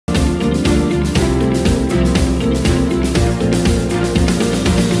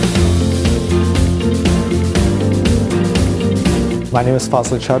My name is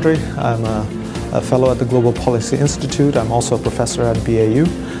Chowdhury. I'm a fellow at the Global Policy Institute. I'm also a professor at BAU.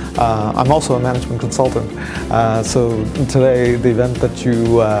 I'm also a management consultant. So today the event that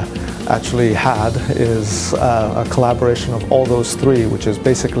you actually had is a collaboration of all those three, which is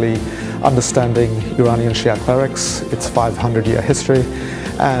basically understanding Iranian Shia clerics, its 500-year history,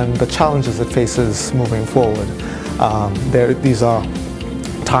 and the challenges it faces moving forward. These are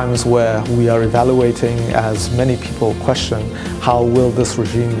times where we are evaluating, as many people question, how will this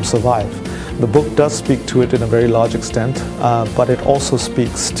regime survive? The book does speak to it in a very large extent, but it also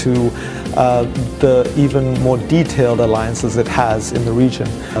speaks to the even more detailed alliances it has in the region.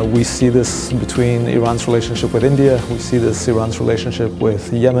 We see this between Iran's relationship with India, we see this Iran's relationship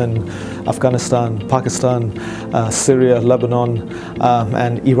with Yemen, Afghanistan, Pakistan, Syria, Lebanon,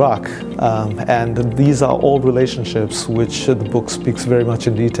 and Iraq. And these are all relationships which the book speaks very much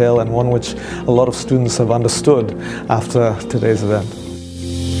in detail, and one which a lot of students have understood after today's event.